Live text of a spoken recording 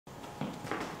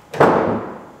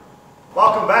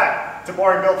Welcome back to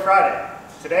Boring Build Friday.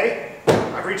 Today,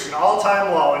 I've reached an all-time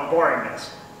low in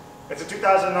boringness. It's a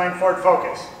 2009 Ford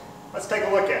Focus. Let's take a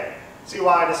look at it. See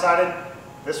why I decided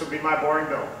this would be my boring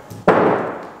build.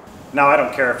 Now, I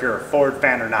don't care if you're a Ford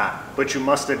fan or not, but you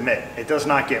must admit, it does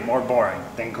not get more boring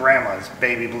than Grandma's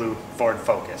baby blue Ford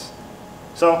Focus.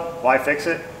 So, why fix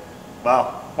it?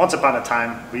 Well, once upon a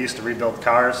time, we used to rebuild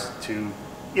cars to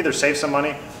either save some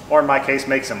money, or in my case,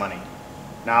 make some money.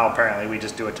 Now, apparently, we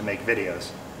just do it to make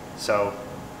videos. So,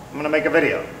 I'm gonna make a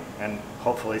video, and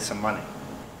hopefully some money.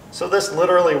 So this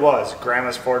literally was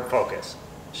Grandma's Ford Focus.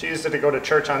 She used it to go to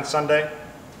church on Sunday,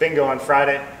 bingo on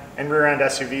Friday, and rear-end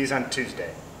SUVs on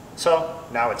Tuesday. So,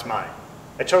 now it's mine.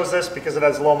 I chose this because it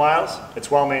has low miles,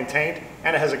 it's well maintained,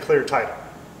 and it has a clear title.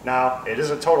 Now, it is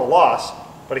a total loss,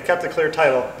 but it kept a clear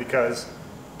title because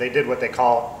they did what they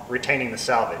call retaining the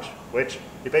salvage, which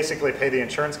you basically pay the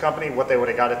insurance company what they would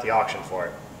have got at the auction for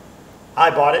it.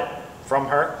 I bought it from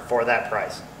her for that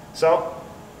price. So,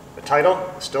 the title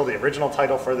is still the original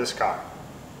title for this car.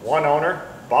 One owner,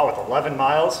 bought with 11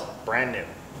 miles, brand new.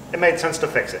 It made sense to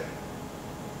fix it.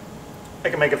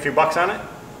 I can make a few bucks on it.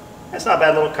 It's not a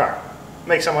bad little car.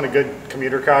 Make someone a good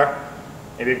commuter car,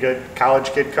 maybe a good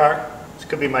college kid car. This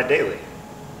could be my daily.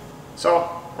 So,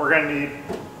 we're gonna need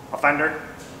a fender,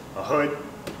 a hood,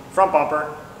 front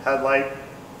bumper, headlight,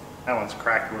 that one's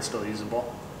cracked but still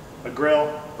usable, a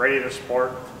grille, radiator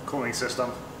support, cooling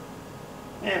system,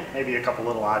 and maybe a couple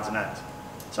little odds and ends.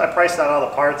 So I priced out all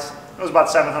the parts. It was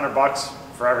about 700 bucks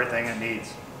for everything it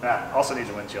needs. Also needs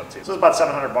a windshield too. So it was about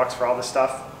 700 bucks for all this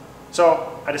stuff.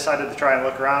 So I decided to try and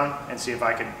look around and see if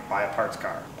I could buy a parts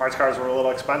car. Parts cars were a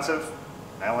little expensive.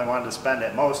 I only wanted to spend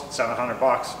at most 700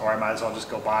 bucks, or I might as well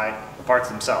just go buy the parts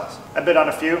themselves. I bid on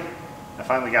a few. I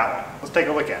finally got one. Let's take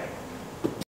a look at it.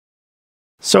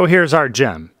 So here's our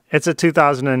gem. It's a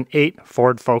 2008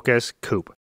 Ford Focus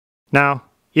Coupe. Now,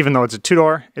 even though it's a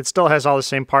two-door, it still has all the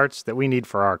same parts that we need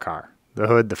for our car. The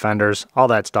hood, the fenders, all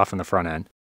that stuff in the front end.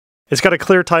 It's got a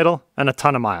clear title and a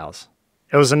ton of miles.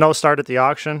 It was a no start at the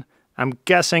auction. I'm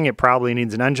guessing it probably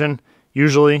needs an engine,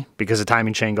 usually because the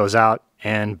timing chain goes out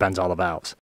and bends all the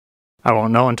valves. I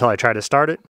won't know until I try to start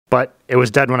it, but it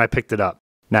was dead when I picked it up.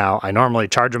 Now, I normally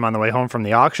charge them on the way home from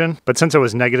the auction, but since it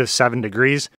was -7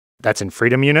 degrees, that's in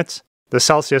freedom units, the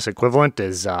Celsius equivalent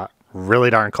is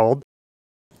really darn cold.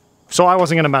 So I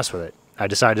wasn't going to mess with it. I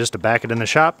decided just to back it in the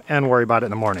shop and worry about it in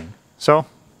the morning. So,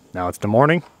 now it's the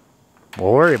morning,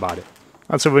 we'll worry about it.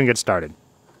 Let's see if we can get started.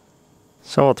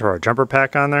 So we'll throw our jumper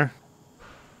pack on there.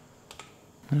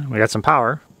 We got some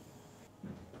power.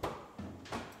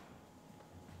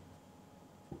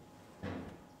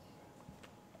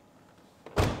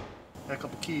 Got a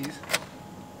couple keys.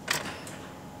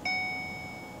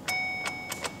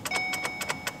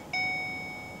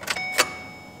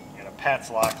 Got a Pat's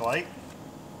lock light.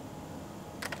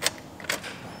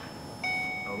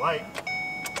 No light.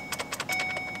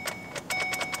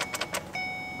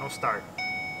 No start.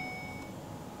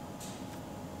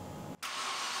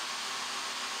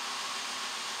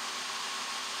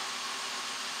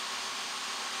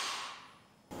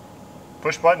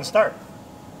 Push button start.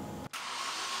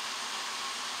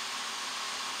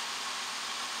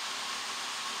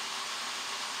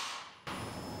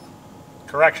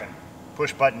 Correction.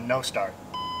 Push button no start.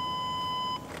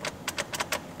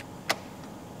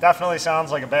 Definitely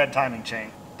sounds like a bad timing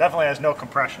chain. Definitely has no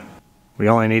compression. We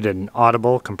only needed an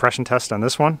audible compression test on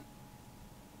this one.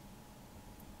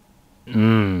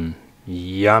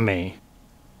 Yummy.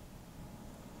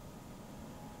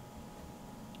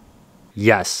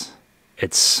 Yes,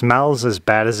 it smells as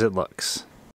bad as it looks.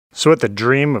 So with the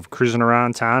dream of cruising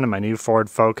around town in my new Ford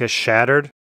Focus shattered,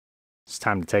 it's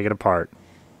time to take it apart.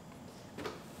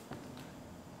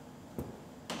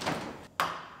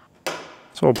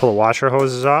 So we'll pull the washer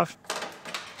hoses off.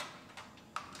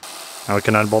 Now we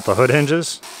can unbolt the hood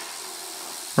hinges.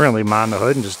 We're going to leave them on the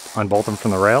hood and just unbolt them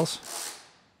from the rails.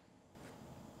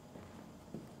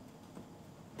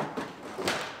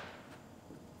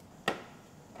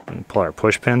 And pull our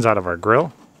push pins out of our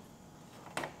grill.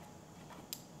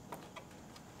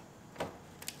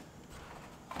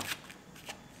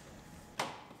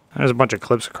 There's a bunch of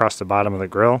clips across the bottom of the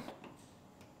grill.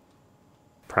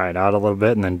 Pry it out a little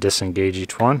bit and then disengage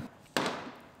each one.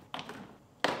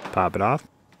 Pop it off.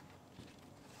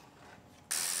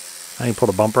 Now you pull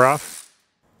the bumper off.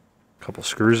 A couple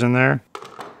screws in there.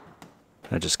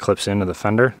 That just clips into the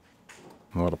fender.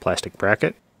 A little plastic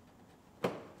bracket.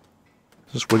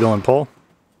 Just wiggle and pull.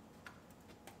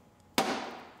 A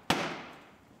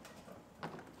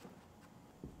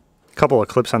couple of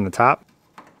clips on the top.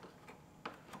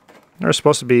 There's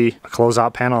supposed to be a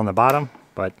closeout panel on the bottom,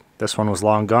 but this one was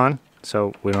long gone.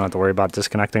 so we don't have to worry about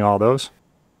disconnecting all those.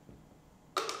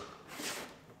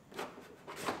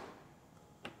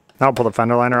 Now I'll pull the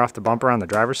fender liner off the bumper on the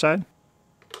driver's side.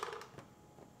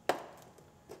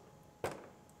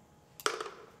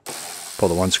 Pull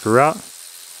the one screw out.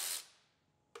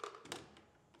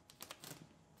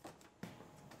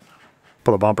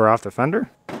 Pull the bumper off the fender.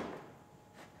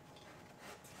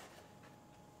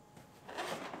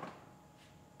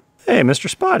 Hey, Mr.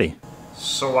 Spotty.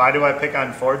 So why do I pick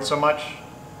on Ford so much?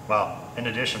 Well, in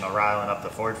addition to riling up the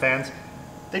Ford fans,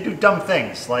 they do dumb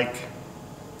things like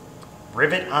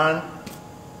rivet on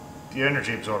the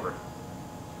energy absorber.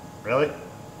 Really?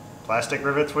 Plastic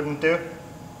rivets wouldn't do?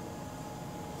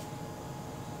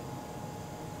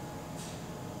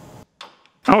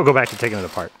 Now we'll go back to taking it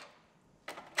apart.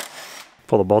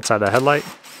 Pull the bolts out of the headlight.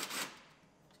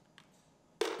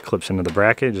 Clips into the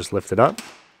bracket, just lift it up.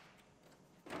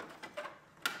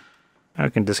 Now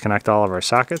we can disconnect all of our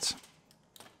sockets.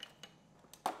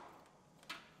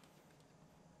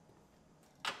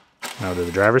 Now to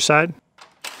the driver's side.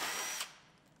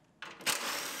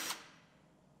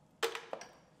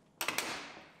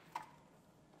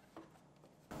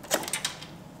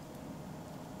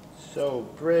 So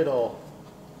brittle.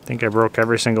 I think I broke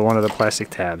every single one of the plastic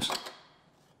tabs.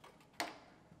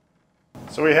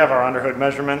 So we have our underhood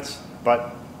measurements,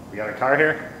 but we got a car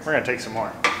here. We're gonna take some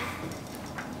more.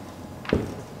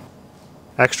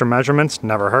 Extra measurements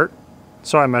never hurt.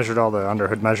 So I measured all the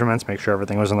underhood measurements, make sure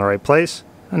everything was in the right place,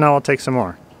 and now I'll take some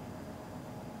more.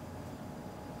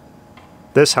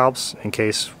 This helps in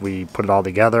case we put it all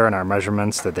together and our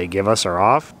measurements that they give us are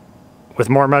off. With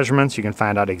more measurements, you can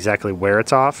find out exactly where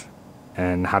it's off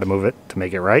and how to move it to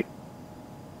make it right.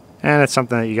 And it's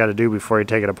something that you got to do before you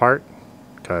take it apart,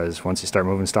 because once you start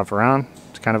moving stuff around,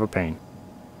 it's kind of a pain.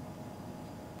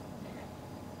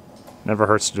 Never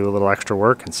hurts to do a little extra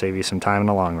work and save you some time in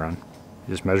the long run.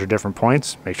 You just measure different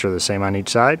points, make sure they're the same on each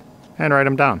side, and write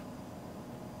them down.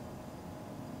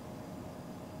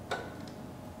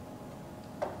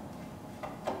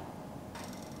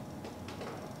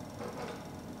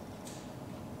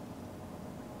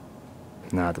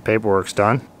 Now that the paperwork's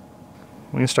done,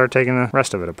 we can start taking the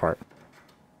rest of it apart.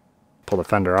 Pull the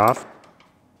fender off.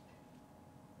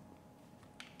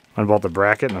 Unbolt the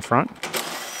bracket in the front.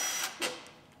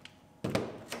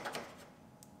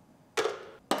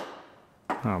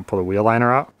 Pull the wheel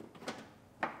liner out.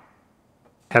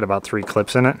 Had about 3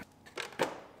 clips in it.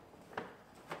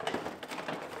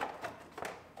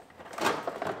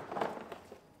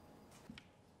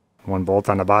 One bolt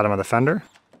on the bottom of the fender.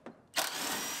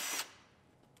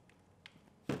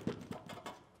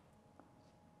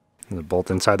 And the bolt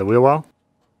inside the wheel well.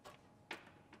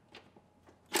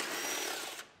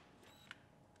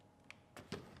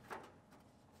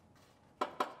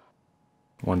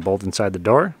 One bolt inside the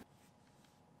door.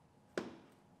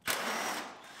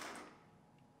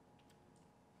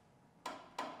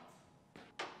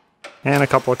 And a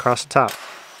couple across the top.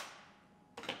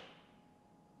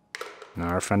 Now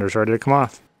our fender's ready to come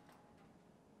off.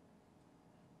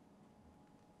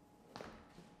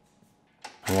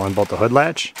 We'll unbolt the hood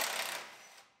latch.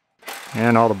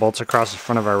 And all the bolts across the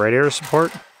front of our radiator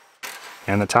support.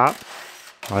 And the top.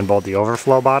 Unbolt the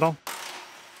overflow bottle.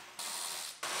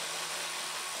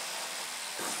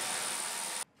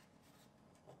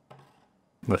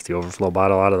 Lift the overflow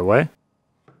bottle out of the way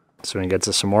so we can get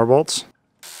to some more bolts.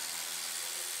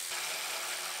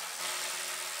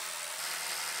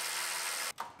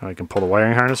 Now we can pull the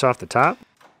wiring harness off the top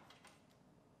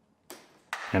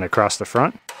and across the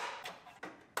front.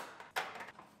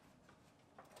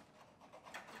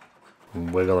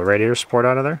 And wiggle the radiator support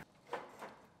out of there.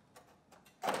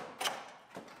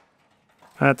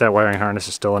 That wiring harness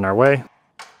is still in our way,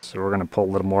 so we're going to pull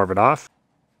a little more of it off.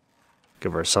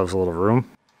 Give ourselves a little room.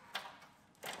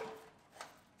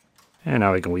 And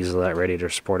now we can weasel that radiator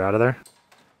support out of there.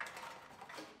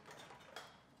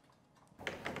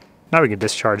 Now we can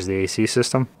discharge the AC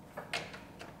system.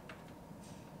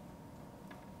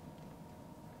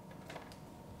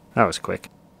 That was quick.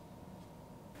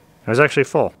 It was actually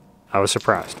full. I was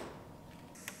surprised.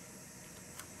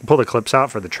 Pull the clips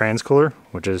out for the trans cooler,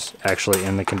 which is actually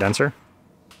in the condenser.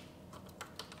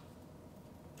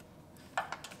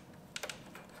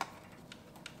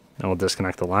 And we'll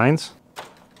disconnect the lines.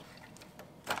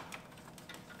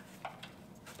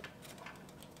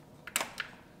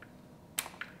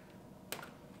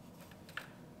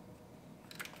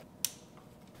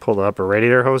 Pull the upper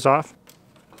radiator hose off.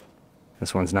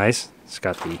 This one's nice. It's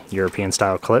got the European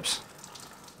style clips.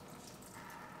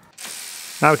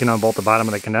 Now we can unbolt the bottom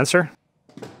of the condenser.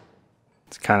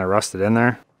 It's kind of rusted in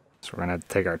there, so we're going to have to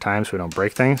take our time so we don't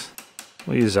break things.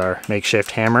 We'll use our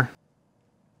makeshift hammer.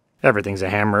 Everything's a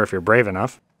hammer if you're brave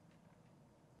enough.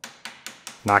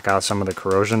 Knock out some of the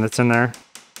corrosion that's in there.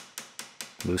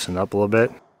 Loosen it up a little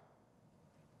bit.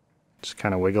 Just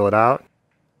kind of wiggle it out.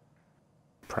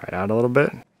 Pry it out a little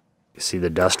bit. You see the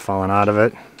dust falling out of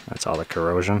it. That's all the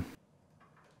corrosion.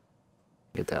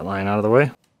 Get that line out of the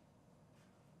way.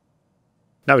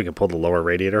 Now we can pull the lower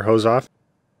radiator hose off.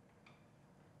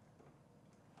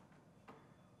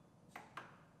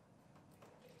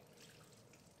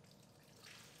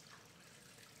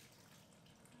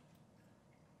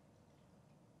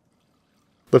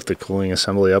 Lift the cooling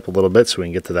assembly up a little bit so we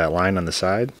can get to that line on the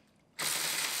side.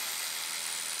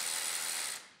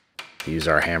 Use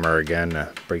our hammer again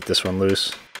to break this one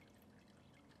loose.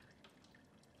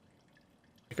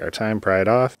 Take our time, pry it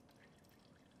off.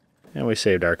 And we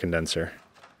saved our condenser.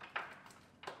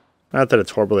 Not that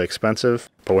it's horribly expensive,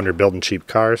 but when you're building cheap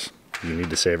cars, you need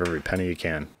to save every penny you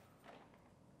can.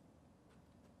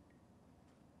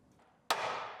 Now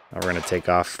we're going to take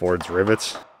off Ford's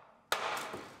rivets.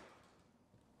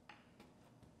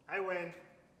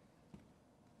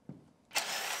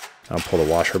 I'll pull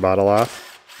the washer bottle off.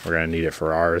 We're going to need it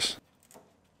for ours.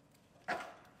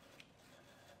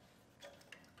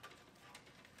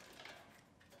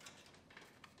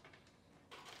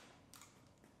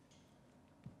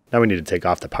 Now we need to take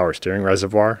off the power steering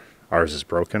reservoir. Ours is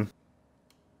broken.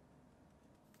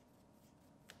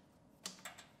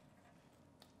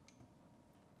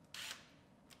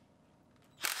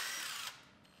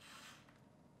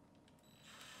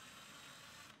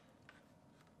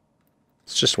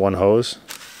 It's just one hose,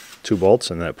 2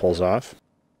 bolts, and then it pulls off.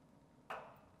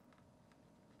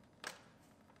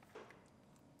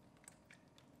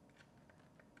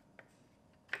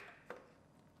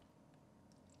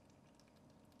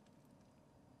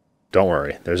 Don't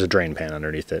worry, there's a drain pan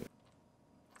underneath it.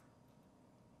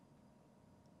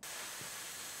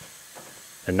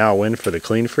 And now a win for the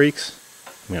clean freaks.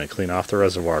 I'm going to clean off the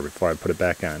reservoir before I put it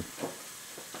back on.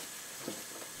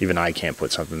 Even I can't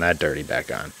put something that dirty back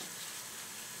on.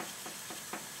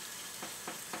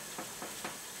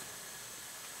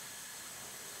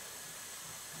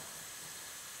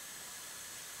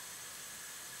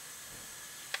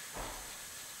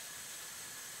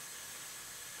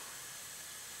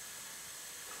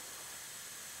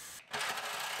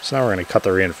 So now we're going to cut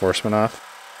the reinforcement off.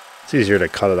 It's easier to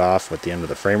cut it off with the end of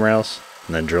the frame rails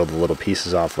and then drill the little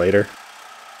pieces off later.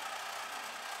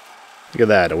 Look at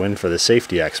that, a win for the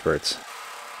safety experts.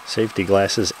 Safety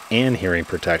glasses and hearing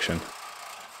protection.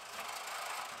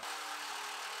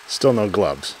 Still no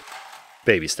gloves.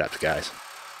 Baby steps, guys.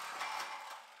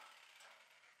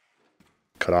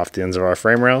 Cut off the ends of our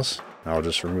frame rails. Now I'll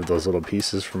just remove those little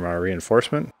pieces from our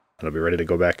reinforcement and it'll be ready to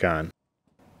go back on.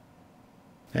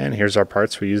 And here's our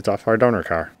parts we used off our donor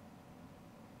car.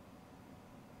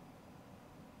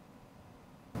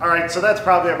 Alright, so that's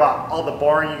probably about all the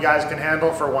boring you guys can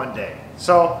handle for one day.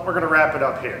 So we're going to wrap it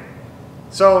up here.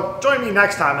 So join me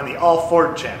next time on the All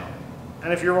Ford channel.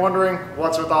 And if you're wondering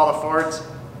what's with all the Fords,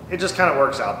 it just kind of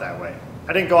works out that way.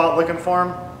 I didn't go out looking for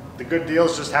them. The good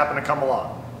deals just happen to come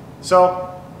along.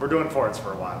 So we're doing Fords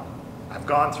for a while. I've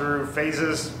gone through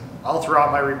phases all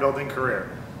throughout my rebuilding career.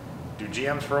 Do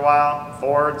GMs for a while,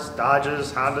 Fords,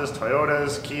 Dodges, Hondas,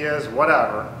 Toyotas, Kias,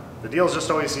 whatever. The deals just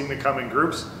always seem to come in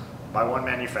groups by one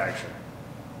manufacturer.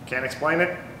 Can't explain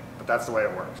it, but that's the way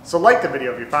it works. So like the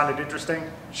video if you found it interesting,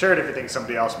 share it if you think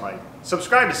somebody else might.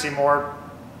 Subscribe to see more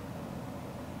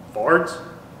Fords.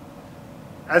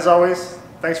 As always,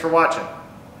 thanks for watching,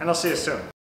 and I'll see you soon.